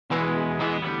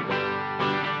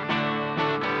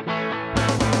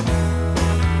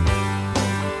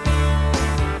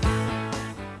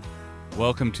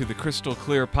Welcome to the Crystal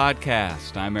Clear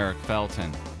Podcast. I'm Eric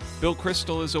Felton. Bill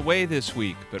Kristol is away this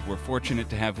week, but we're fortunate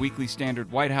to have Weekly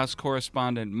Standard White House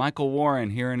correspondent Michael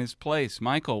Warren here in his place.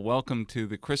 Michael, welcome to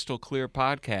the Crystal Clear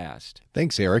Podcast.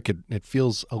 Thanks, Eric. It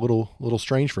feels a little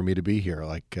strange for me to be here,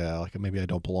 like maybe I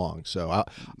don't belong. So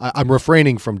I'm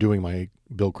refraining from doing my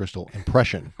Bill Kristol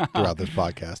impression throughout this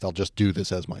podcast. I'll just do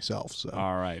this as myself. So.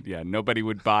 All right, yeah, nobody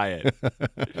would buy it.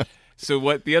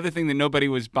 So the other thing that nobody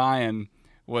was buying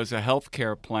was a health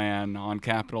care plan on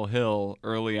Capitol Hill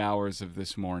early hours of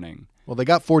this morning. Well, they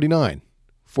got 49.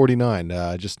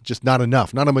 Just not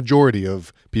enough. Not a majority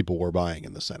of people were buying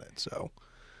in the Senate. So,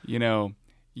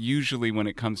 usually when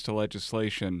it comes to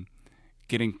legislation,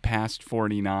 getting past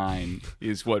 49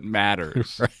 is what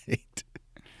matters. Right.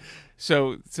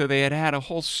 So they had a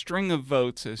whole string of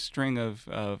votes, a string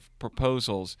of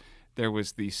proposals. There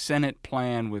was the Senate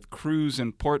plan with Cruz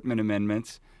and Portman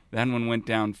amendments. That one went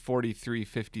down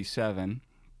 43-57.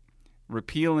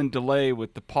 Repeal and delay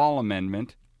with the Paul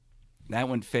Amendment. That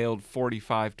one failed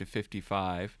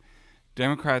 45-55.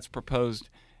 Democrats proposed,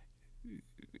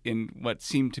 in what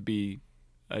seemed to be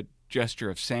a gesture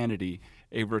of sanity,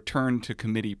 a return to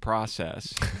committee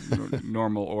process,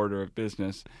 normal order of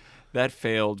business. That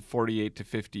failed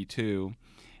 48-52.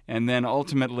 And then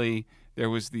ultimately there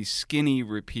was the skinny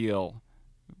repeal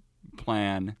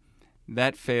plan.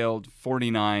 That failed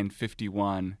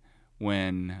 49-51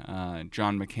 when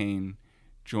John McCain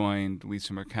joined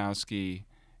Lisa Murkowski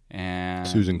and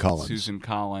Susan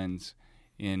Collins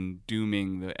in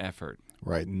dooming the effort.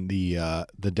 Right, and the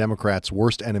Democrats'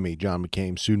 worst enemy, John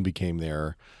McCain, soon became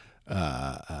their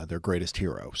greatest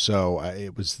hero. So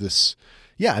it was this.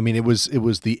 Yeah, I mean, it was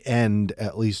the end,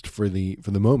 at least for the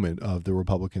moment, of the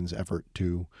Republicans' effort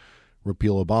to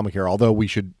repeal Obamacare. Although we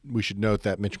should note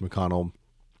that Mitch McConnell,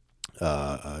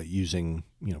 using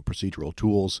procedural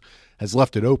tools, has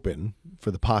left it open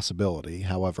for the possibility,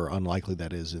 however unlikely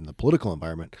that is in the political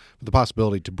environment, for the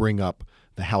possibility to bring up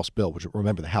the House bill, which,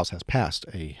 remember, the House has passed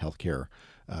a healthcare,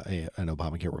 an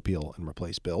Obamacare repeal and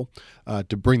replace bill,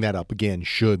 to bring that up again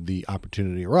should the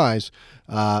opportunity arise.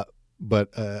 But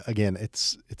again, it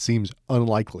seems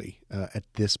unlikely at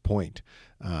this point.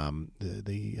 McConnell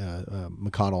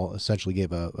essentially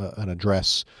gave an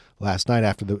address last night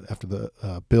after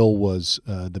the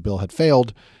bill had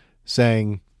failed,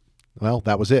 saying, "Well,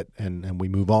 that was it, and we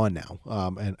move on now."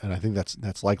 And I think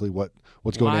that's likely what's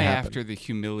going to happen. Why, after the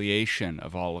humiliation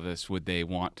of all of this, would they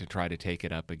want to try to take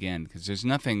it up again? Because there's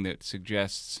nothing that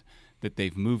suggests that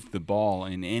they've moved the ball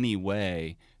in any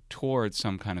way towards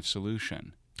some kind of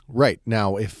solution. Right.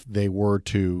 Now, if they were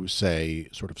to, say,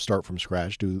 sort of start from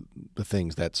scratch, do the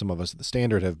things that some of us at the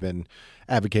Standard have been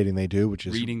advocating they do, which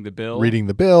is reading the bill,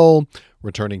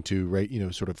 returning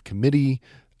to sort of committee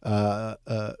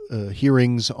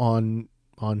hearings on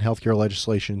healthcare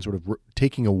legislation, sort of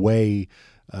taking away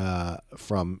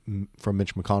from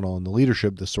Mitch McConnell and the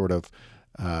leadership this sort of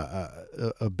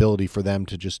ability for them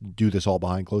to just do this all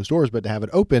behind closed doors, but to have it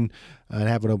open and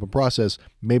have an open process.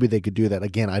 Maybe they could do that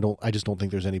again. I just don't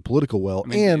think there's any political will.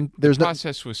 The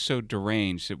process was so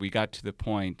deranged that we got to the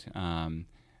point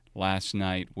last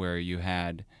night where you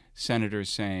had senators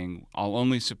saying, "I'll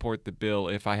only support the bill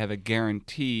if I have a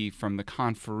guarantee from the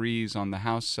conferees on the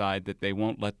House side that they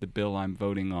won't let the bill I'm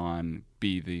voting on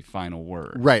be the final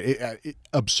word." Right.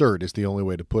 Absurd is the only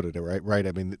way to put it. Right.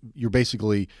 I mean, you're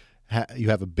basically. You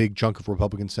have a big chunk of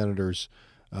Republican senators,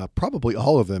 probably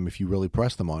all of them if you really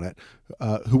press them on it,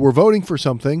 who were voting for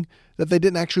something that they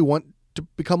didn't actually want to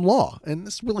become law. And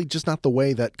this is really just not the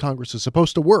way that Congress is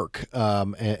supposed to work.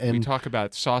 And we talk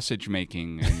about sausage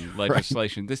making and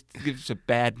legislation. Right. This gives a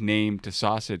bad name to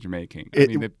sausage making.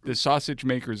 The sausage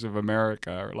makers of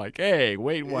America are like, hey,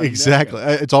 wait one exactly.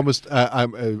 second. It's almost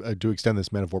to extend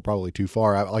this metaphor probably too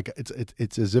far.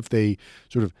 It's as if they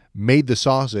sort of made the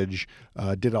sausage,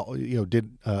 did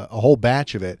a whole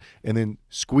batch of it, and then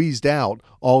squeezed out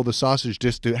all the sausage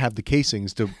just to have the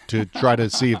casings to try to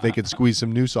see if they could squeeze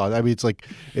some new sausage. I mean,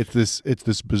 it's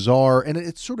this bizarre, and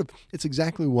it's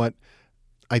exactly what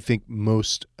I think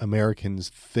most Americans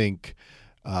think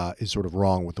is sort of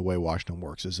wrong with the way Washington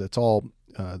works. Is it's all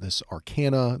this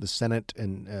arcana, the Senate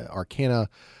and arcana,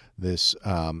 this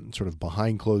sort of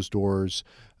behind closed doors,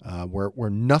 where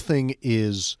nothing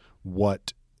is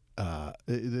what.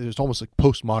 There's almost like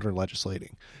postmodern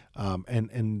legislating,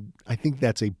 and I think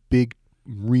that's a big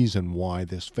reason why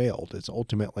this failed. It's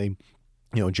ultimately,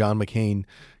 John McCain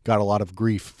got a lot of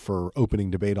grief for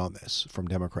opening debate on this from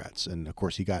Democrats, and of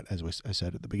course he got, as I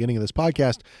said at the beginning of this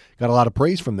podcast, got a lot of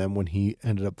praise from them when he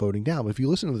ended up voting down. But if you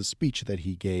listen to the speech that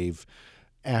he gave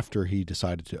after he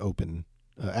decided to open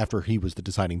after he was the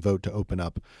deciding vote to open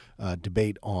up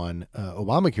debate on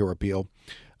Obamacare repeal,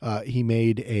 he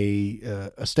made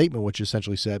a statement which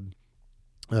essentially said,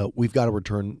 we've got to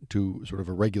return to sort of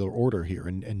a regular order here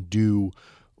and do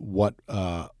what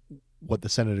the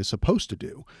Senate is supposed to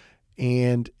do.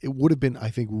 And it would have been, I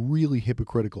think, really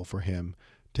hypocritical for him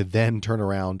to then turn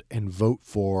around and vote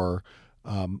for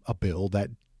a bill that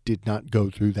did not go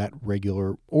through that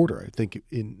regular order. I think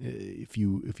if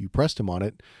you pressed him on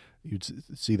it, you'd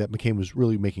see that McCain was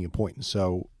really making a point. And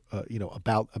so,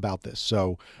 about this.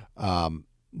 So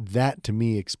that to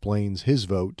me explains his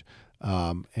vote,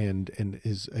 and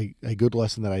is a good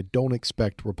lesson that I don't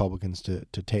expect Republicans to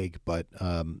take. But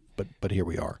here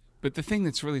we are. But the thing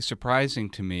that's really surprising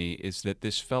to me is that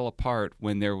this fell apart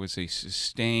when there was a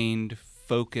sustained,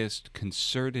 focused,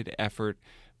 concerted effort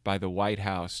by the White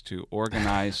House to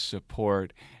organize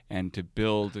support and to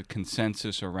build a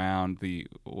consensus around the.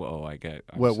 Whoa,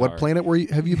 what planet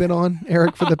have you been on,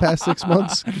 Eric, for the past 6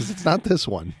 months? Because it's not this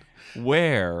one.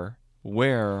 Where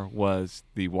was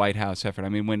the White House effort? I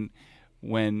mean,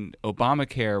 when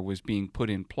Obamacare was being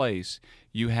put in place,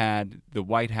 you had the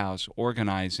White House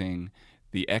organizing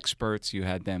the experts. You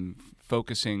had them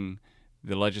focusing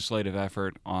the legislative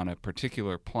effort on a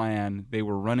particular plan. They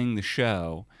were running the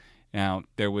show. Now,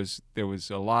 there was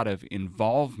a lot of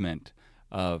involvement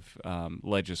of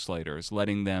legislators,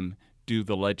 letting them do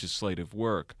the legislative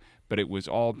work, but it was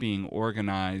all being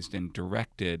organized and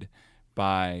directed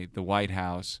by the White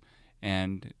House,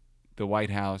 and the White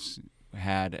House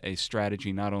had a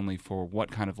strategy not only for what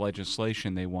kind of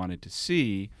legislation they wanted to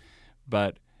see,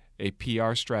 but a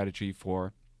PR strategy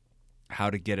for how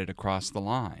to get it across the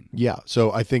line. Yeah,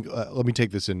 so I think let me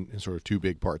take this in sort of two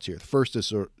big parts here. The first is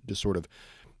to sort of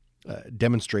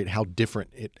demonstrate how different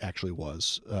it actually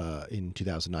was in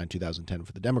 2009, 2010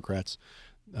 for the Democrats.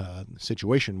 The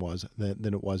situation was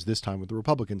than it was this time with the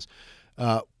Republicans.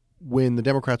 When the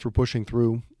Democrats were pushing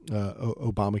through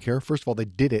Obamacare, first of all, they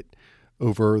did it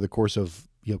over the course of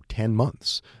 10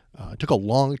 months. It took a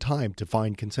long time to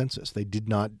find consensus. They did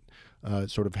not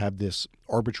sort of have this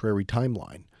arbitrary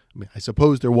timeline. I mean, I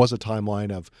suppose there was a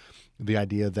timeline of the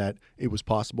idea that it was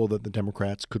possible that the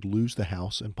Democrats could lose the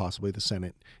House and possibly the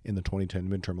Senate in the 2010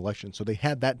 midterm election. So they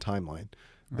had that timeline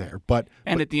there. But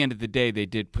at the end of the day, they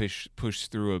did push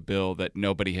through a bill that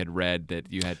nobody had read, that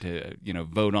you had to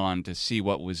vote on to see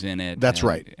what was in it. That's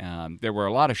right. There were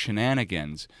a lot of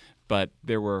shenanigans, but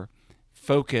there were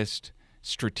focused,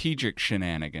 strategic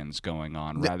shenanigans going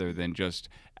on rather than just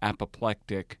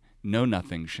apoplectic,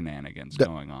 know-nothing shenanigans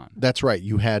going on. That's right.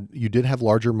 You did have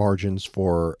larger margins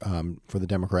for the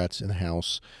Democrats in the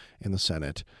House and the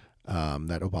Senate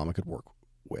that Obama could work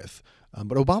with.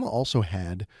 But Obama also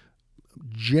had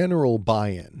general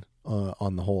buy-in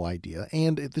on the whole idea.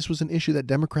 And this was an issue that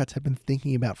Democrats have been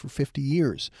thinking about for 50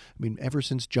 years. I mean, ever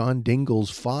since John Dingell's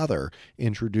father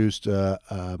introduced a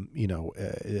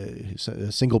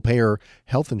single-payer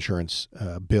health insurance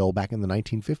bill back in the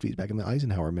 1950s, back in the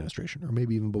Eisenhower administration, or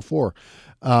maybe even before.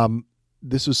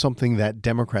 This was something that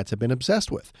Democrats have been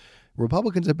obsessed with.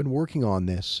 Republicans have been working on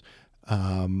this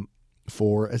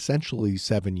for essentially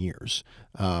 7 years.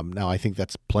 Now, I think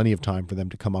that's plenty of time for them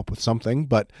to come up with something,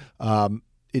 but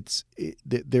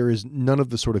there is none of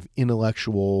the sort of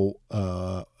intellectual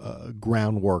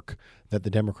groundwork that the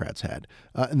Democrats had.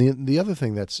 And the other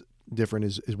thing that's different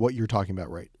is what you're talking about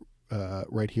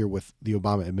right here with the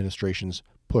Obama administration's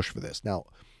push for this. Now,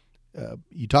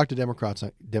 you talk to Democrats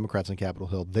on Capitol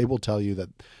Hill, they will tell you that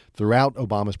throughout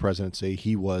Obama's presidency,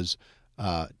 he was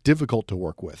difficult to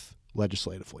work with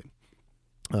legislatively.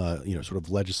 Sort of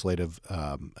legislative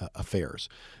affairs.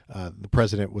 The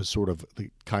president was sort of the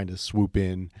kind of swoop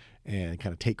in and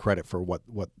kind of take credit for what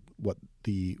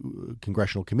the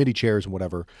congressional committee chairs and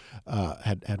whatever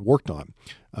had worked on.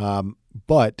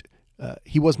 But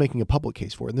he was making a public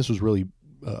case for it, and this was really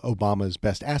Obama's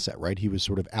best asset, right? He was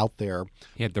sort of out there.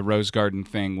 He had the Rose Garden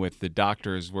thing with the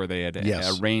doctors where they had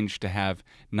arranged to have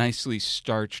nicely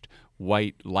starched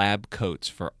white lab coats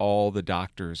for all the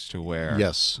doctors to wear.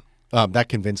 Yes. That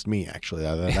convinced me, actually.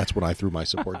 That's when I threw my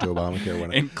support to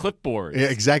Obamacare. And clipboards. Yeah,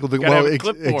 exactly.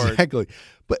 Exactly.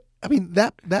 But I mean,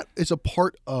 that is a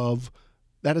part of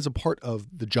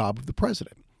the job of the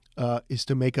president, is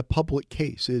to make a public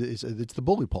case. It's the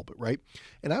bully pulpit, right?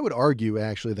 And I would argue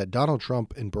actually that Donald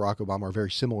Trump and Barack Obama are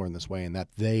very similar in this way, in that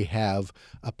they have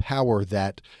a power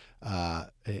that,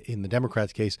 in the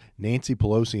Democrats' case, Nancy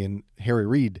Pelosi and Harry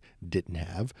Reid didn't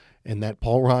have, and that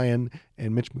Paul Ryan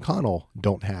and Mitch McConnell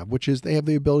don't have, which is they have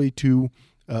the ability to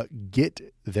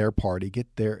get their party,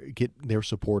 get their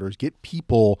supporters, get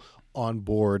people on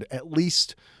board, at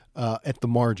least at the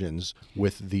margins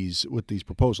with these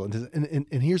proposals. And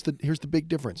here's the big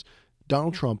difference.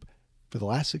 Donald Trump, for the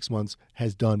last 6 months,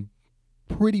 has done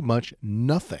pretty much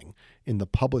nothing in the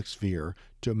public sphere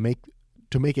to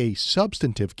make a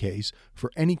substantive case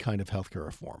for any kind of healthcare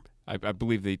reform. I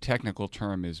believe the technical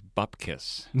term is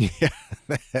bupkis. Yeah,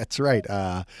 that's right.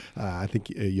 I think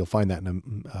you'll find that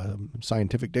in a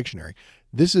scientific dictionary.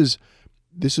 This is.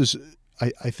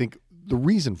 I think the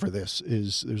reason for this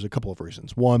is there's a couple of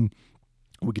reasons. One,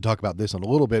 we could talk about this in a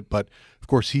little bit, but of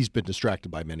course he's been distracted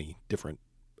by many different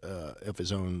of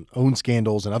his own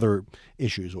scandals and other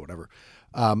issues or whatever.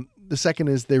 The second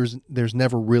is there's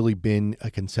never really been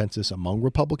a consensus among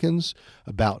Republicans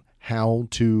about how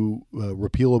to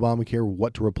repeal Obamacare,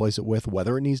 what to replace it with,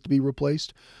 whether it needs to be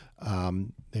replaced.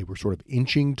 They were sort of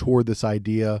inching toward this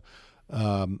idea,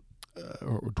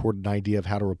 or toward an idea of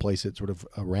how to replace it, sort of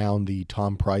around the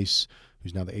Tom Price,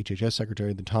 who's now the HHS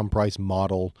secretary, the Tom Price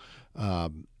model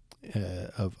of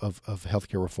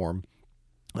healthcare reform.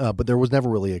 But there was never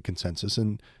really a consensus,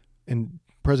 and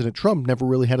President Trump never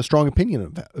really had a strong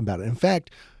opinion about it. In fact,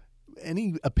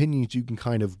 any opinions you can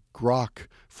kind of grok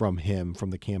from him from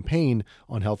the campaign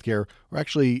on healthcare are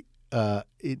actually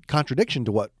in contradiction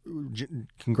to what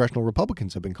congressional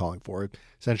Republicans have been calling for.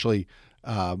 Essentially,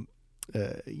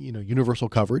 universal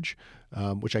coverage,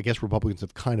 which I guess Republicans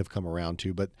have kind of come around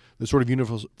to, but the sort of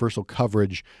universal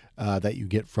coverage that you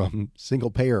get from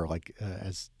single payer, like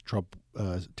as Trump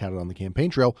touted on the campaign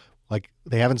trail, like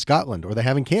they have in Scotland or they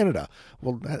have in Canada.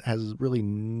 Well, that has really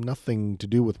nothing to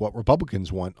do with what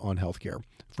Republicans want on healthcare,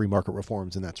 free market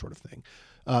reforms and that sort of thing.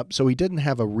 So he didn't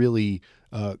have a really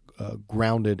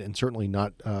grounded and certainly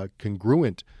not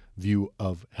congruent view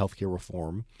of healthcare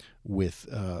reform with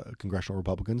congressional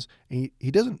Republicans. And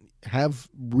he doesn't have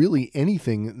really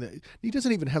anything. He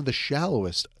doesn't even have the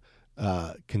shallowest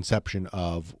conception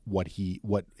of what he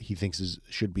thinks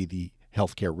should be the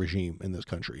healthcare regime in this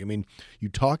country. I mean, you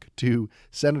talk to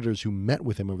senators who met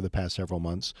with him over the past several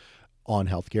months on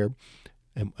healthcare,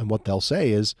 and what they'll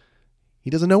say is he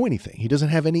doesn't know anything. He doesn't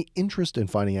have any interest in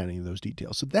finding out any of those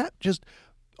details. So that just,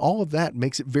 all of that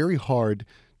makes it very hard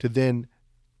to then,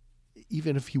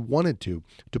 even if he wanted to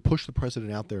push the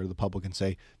president out there to the public and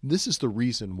say, this is the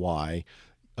reason why,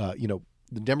 the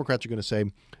Democrats are going to say,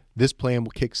 this plan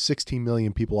will kick 16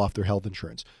 million people off their health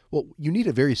insurance. Well, you need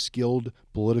a very skilled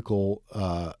political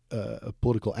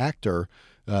actor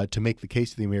to make the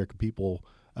case to the American people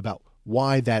about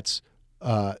why that's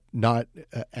not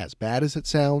as bad as it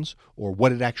sounds, or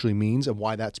what it actually means, and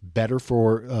why that's better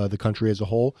for the country as a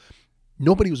whole.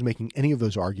 Nobody was making any of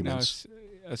those arguments.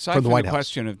 No, aside from the White the House.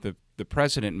 Question of the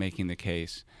president making the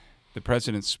case, the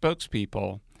president's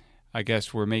spokespeople, I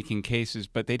guess, were making cases,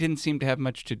 but they didn't seem to have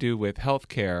much to do with health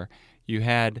care. You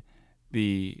had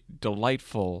the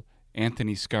delightful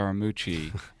Anthony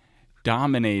Scaramucci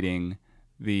dominating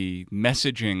the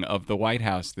messaging of the White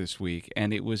House this week,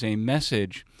 and it was a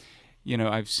message,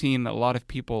 I've seen a lot of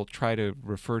people try to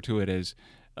refer to it as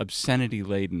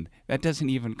obscenity-laden. That doesn't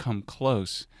even come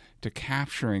close to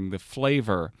capturing the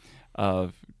flavor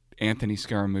of Anthony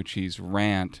Scaramucci's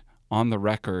rant on the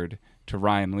record to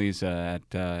Ryan Leza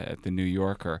at the New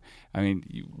Yorker. I mean,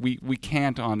 we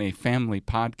can't on a family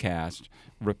podcast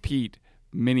repeat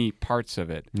many parts of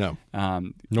it. No,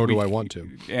 nor do I want to.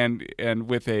 And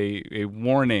with a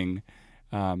warning,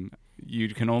 you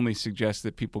can only suggest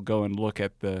that people go and look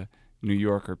at the New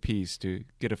Yorker piece to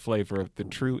get a flavor of the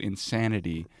true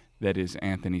insanity that is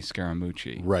Anthony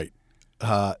Scaramucci. Right.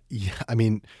 I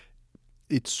mean,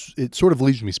 it sort of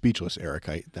leaves me speechless, Eric.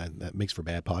 That makes for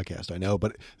bad podcast, I know,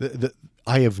 but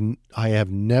I have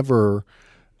never,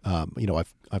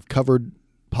 I've covered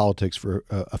politics for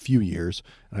a few years,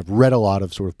 and I've read a lot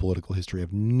of sort of political history.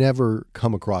 I've never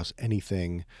come across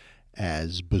anything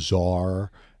as bizarre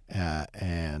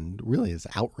and really as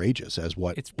outrageous as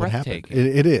what happened.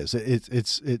 It is.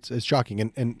 It's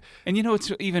shocking, and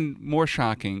what's even more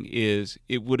shocking is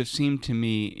it would have seemed to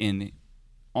me in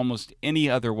almost any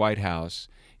other White House,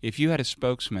 if you had a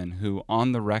spokesman who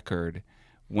on the record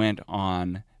went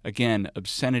on, again,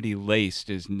 obscenity-laced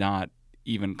is not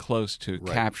even close to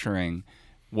capturing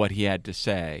what he had to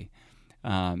say,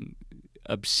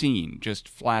 obscene, just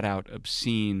flat-out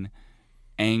obscene,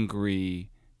 angry,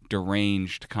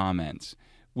 deranged comments,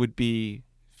 would be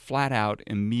flat-out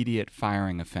immediate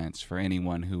firing offense for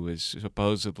anyone who is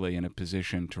supposedly in a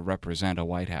position to represent a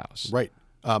White House. Right.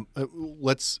 And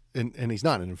he's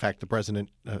not. And in fact, the president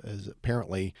is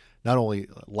apparently not only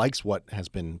likes what has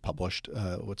been published,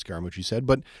 what Scaramucci said,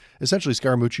 but essentially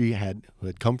Scaramucci had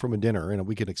come from a dinner, and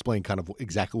we can explain kind of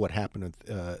exactly what happened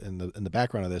in the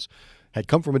background of this, had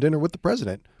come from a dinner with the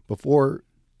president before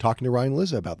talking to Ryan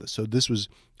Lizza about this. So this was,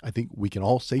 I think we can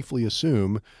all safely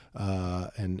assume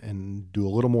and do a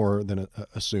little more than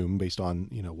assume based on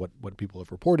what people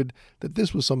have reported, that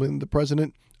this was something the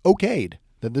president okayed,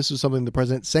 that this is something the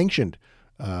president sanctioned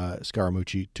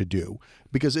Scaramucci to do,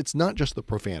 because it's not just the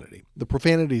profanity. The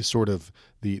profanity is sort of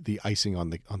the icing on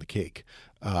the cake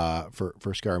for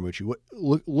Scaramucci.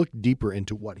 Look deeper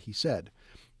into what he said.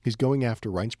 He's going after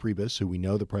Reince Priebus, who we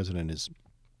know the president is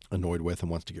annoyed with and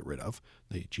wants to get rid of,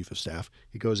 the chief of staff.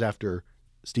 He goes after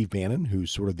Steve Bannon, who's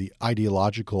sort of the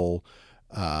ideological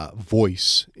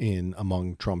voice in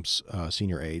among Trump's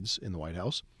senior aides in the White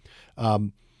House.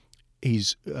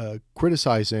 He's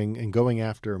criticizing and going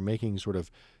after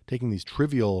taking these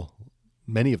trivial,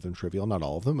 many of them trivial, not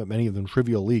all of them, but many of them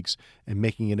trivial leaks and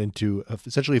making it into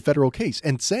essentially a federal case,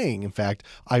 and saying, in fact,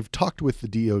 I've talked with the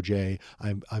DOJ,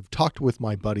 I've talked with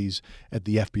my buddies at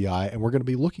the FBI, and we're going to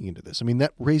be looking into this. I mean,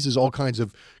 that raises all kinds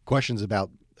of questions about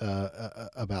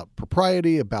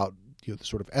propriety, about the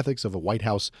sort of ethics of a White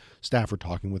House staffer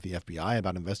talking with the FBI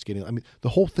about investigating. I mean, the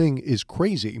whole thing is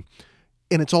crazy,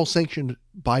 and it's all sanctioned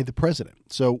by the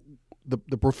president. So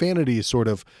the profanity is sort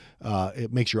of,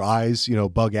 it makes your eyes,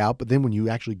 bug out. But then when you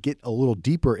actually get a little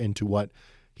deeper into what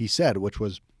he said, which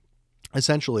was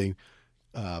essentially,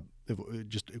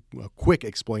 just a quick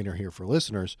explainer here for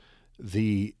listeners,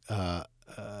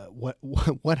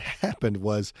 what happened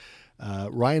was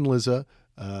Ryan Lizza,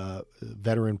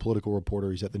 veteran political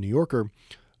reporter, he's at the New Yorker,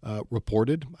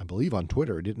 reported, I believe on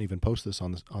Twitter, I didn't even post this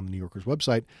on the New Yorker's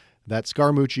website, that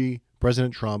Scaramucci,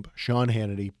 President Trump, Sean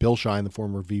Hannity, Bill Shine, the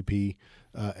former VP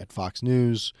at Fox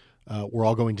News, we're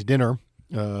all going to dinner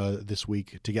this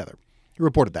week together. He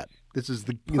reported that. This is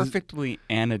the perfectly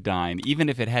anodyne, even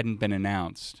if it hadn't been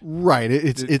announced. Right.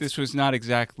 This was not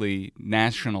exactly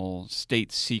national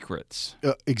state secrets.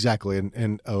 Exactly.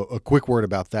 And a quick word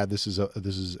about that. This is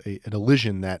an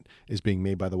allusion that is being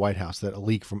made by the White House, that a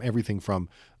leak from everything from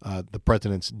the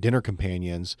president's dinner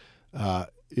companions.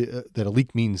 That a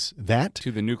leak means that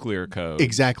to the nuclear code,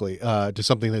 exactly, to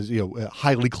something that's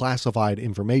highly classified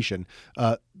information.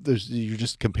 You're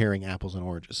just comparing apples and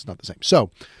oranges. It's not the same. So,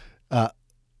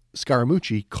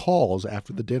 Scaramucci calls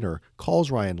after the dinner, calls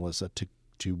Ryan Lizza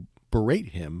to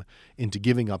berate him into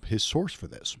giving up his source for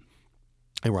this,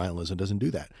 and Ryan Lizza doesn't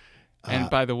do that. And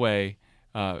by the way,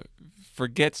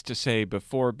 forgets to say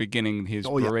before beginning his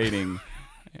berating. Yeah.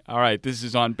 All right, this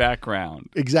is on background.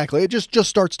 Exactly. It just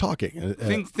starts talking.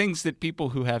 Things that people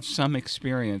who have some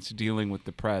experience dealing with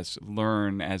the press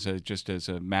learn as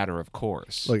a matter of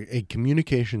course. Like a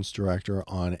communications director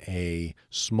on a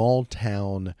small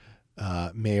town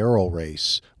mayoral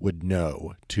race would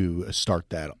know to start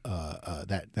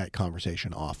that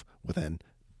conversation off with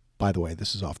by the way,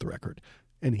 this is off the record,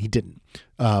 and he didn't.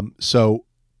 So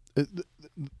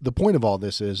the point of all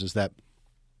this is that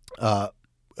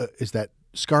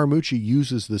Scaramucci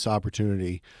uses this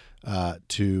opportunity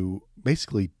to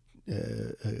basically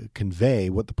convey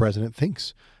what the president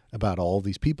thinks about all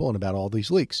these people and about all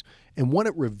these leaks. And what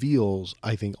it reveals,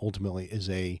 I think, ultimately is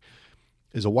a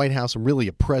White House and really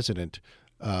a president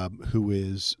who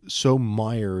is so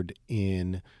mired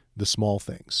in the small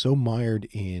things, so mired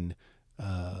in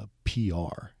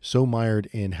PR, so mired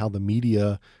in how the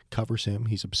media covers him.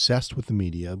 He's obsessed with the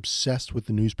media, obsessed with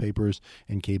the newspapers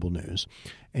and cable news,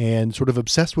 and sort of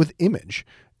obsessed with image.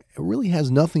 It really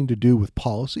has nothing to do with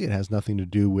policy. It has nothing to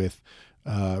do with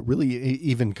really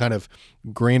even kind of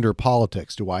grander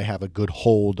politics. Do I have a good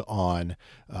hold on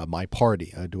my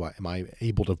party? Am I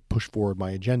able to push forward my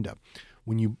agenda?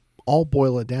 When you all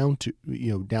boil it down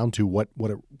to what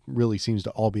it really seems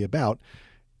to all be about,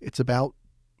 it's about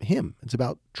him. It's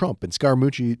about Trump. And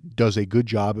Scaramucci does a good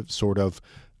job of sort of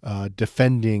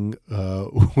defending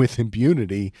with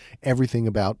impunity everything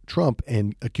about Trump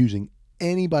and accusing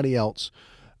anybody else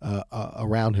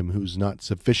around him who's not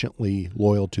sufficiently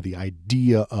loyal to the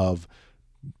idea of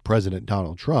President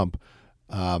Donald Trump,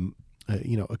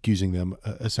 accusing them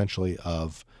essentially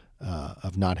of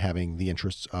not having the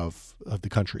interests of the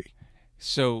country.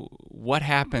 So what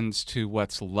happens to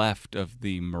what's left of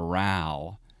the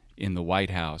morale in the White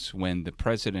House when the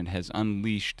president has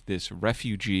unleashed this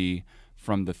refugee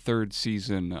from the third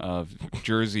season of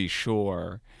Jersey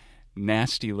Shore,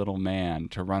 nasty little man,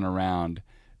 to run around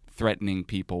threatening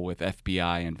people with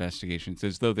FBI investigations,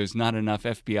 as though there's not enough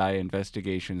FBI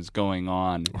investigations going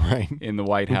on in the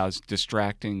White House,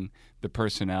 distracting the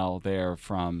personnel there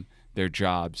from their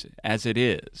jobs as it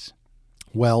is?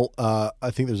 Well, I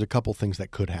think there's a couple things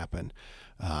that could happen.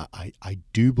 I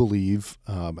do believe,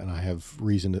 and I have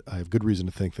good reason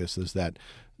to think this, is that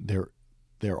there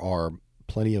are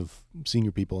plenty of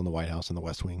senior people in the White House and the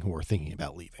West Wing who are thinking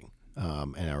about leaving.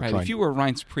 and are Right. trying. If you were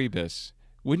Reince Priebus,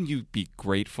 wouldn't you be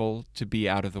grateful to be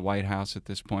out of the White House at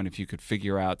this point if you could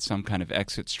figure out some kind of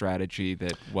exit strategy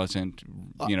that wasn't,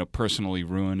 personally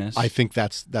ruinous? I think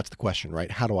that's the question,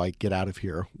 right? How do I get out of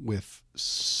here with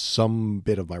some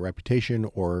bit of my reputation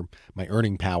or my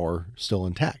earning power still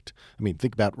intact? I mean,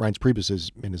 think about Reince Priebus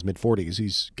is in his mid-40s.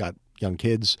 He's got young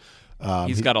kids.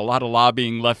 He's got a lot of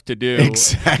lobbying left to do.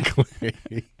 Exactly,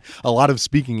 a lot of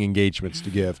speaking engagements to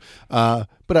give.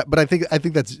 But I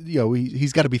think that's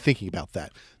he's got to be thinking about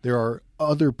that. There are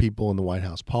other people in the White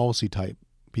House, policy type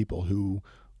people who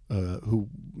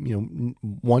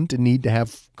want and need to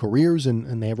have careers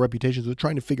and they have reputations. They're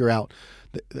trying to figure out.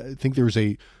 I think there's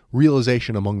a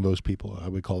realization among those people. I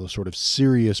would call the sort of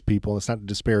serious people. It's not to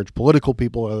disparage political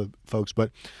people, folks,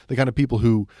 but the kind of people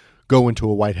who go into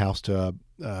a White House to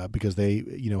because they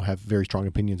have very strong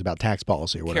opinions about tax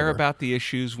policy or whatever. Care about the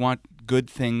issues, want good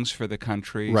things for the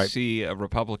country, right. See a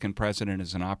Republican president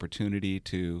as an opportunity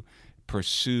to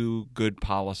pursue good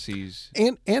policies.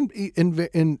 And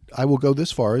I will go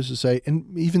this far as to say,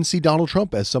 and even see Donald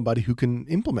Trump as somebody who can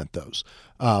implement those.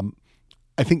 I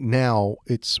think now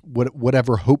it's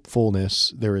whatever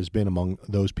hopefulness there has been among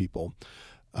those people,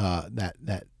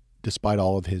 that despite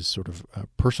all of his sort of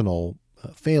personal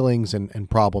failings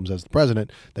and problems as the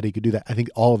president, that he could do that. I think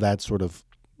all of that's sort of,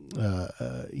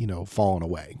 fallen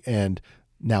away. And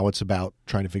now it's about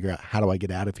trying to figure out, how do I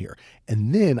get out of here?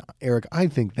 And then, Eric, I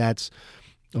think that's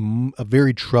a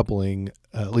very troubling,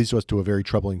 leads to us to a very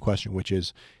troubling question, which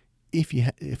is, if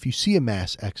you see a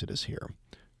mass exodus here,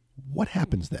 what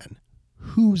happens then?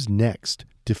 Who's next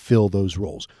to fill those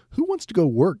roles? Who wants to go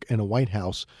work in a White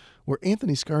House where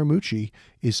Anthony Scaramucci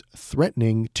is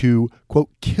threatening to,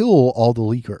 quote, kill all the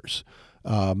leakers,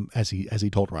 as he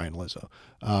told Ryan Lizzo?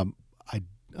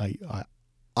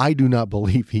 I do not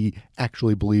believe he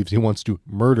actually believes he wants to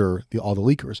murder all the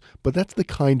leakers, but that's the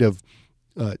kind of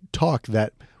talk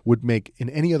that would make, in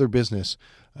any other business,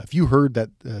 if you heard that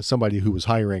somebody who was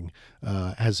hiring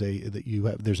there's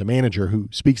a manager who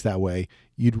speaks that way,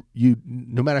 you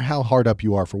no matter how hard up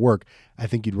you are for work, I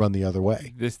think you'd run the other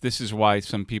way. This is why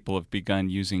some people have begun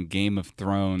using Game of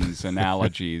Thrones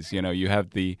analogies. You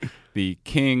have the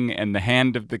king and the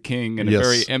hand of the king in a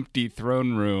very empty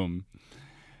throne room.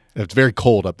 It's very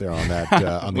cold up there on that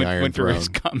on the Iron Winter Throne. is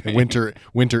coming.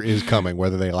 Winter is coming,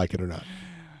 whether they like it or not.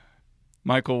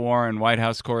 Michael Warren, White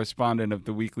House correspondent of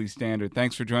the Weekly Standard.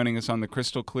 Thanks for joining us on the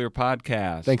Crystal Clear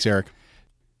Podcast. Thanks, Eric.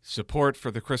 Support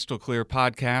for the Crystal Clear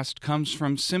Podcast comes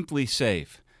from Simply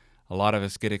Safe. A lot of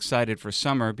us get excited for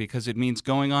summer because it means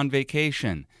going on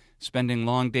vacation, spending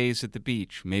long days at the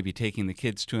beach, maybe taking the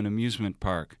kids to an amusement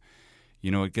park.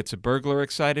 You know what gets a burglar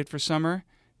excited for summer?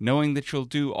 Knowing that you'll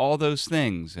do all those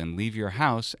things and leave your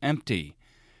house empty.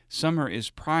 Summer is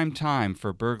prime time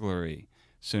for burglary.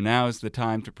 So now is the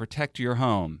time to protect your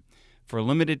home. For a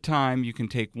limited time, you can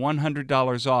take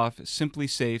 $100 off Simply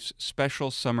Safe's special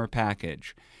summer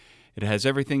package. It has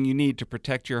everything you need to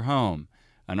protect your home: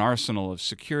 an arsenal of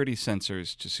security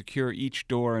sensors to secure each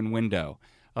door and window,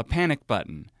 a panic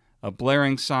button, a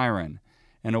blaring siren,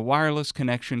 and a wireless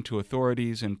connection to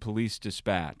authorities and police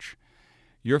dispatch.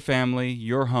 Your family,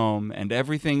 your home, and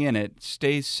everything in it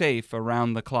stays safe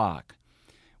around the clock.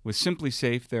 With Simply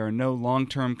Safe, there are no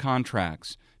long-term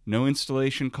contracts, no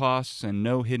installation costs, and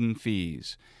no hidden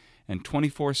fees. And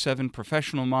 24/7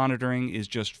 professional monitoring is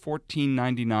just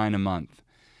 $14.99 a month.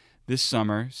 This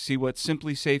summer, see what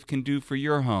Simply Safe can do for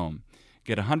your home.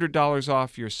 Get $100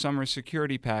 off your summer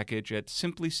security package at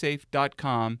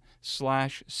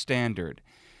simplysafe.com/standard.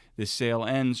 This sale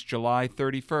ends July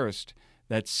 31st.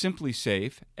 That's Simply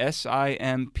Safe,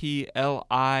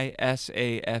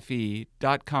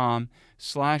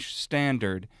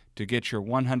 simplisafe.com/standard to get your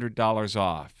 $100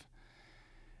 off.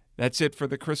 That's it for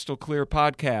the Crystal Clear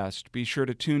Podcast. Be sure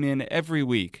to tune in every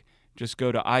week. Just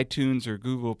go to iTunes or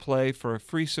Google Play for a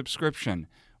free subscription,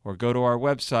 or go to our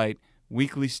website,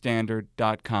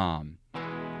 weeklystandard.com.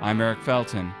 I'm Eric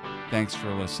Felton. Thanks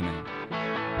for listening.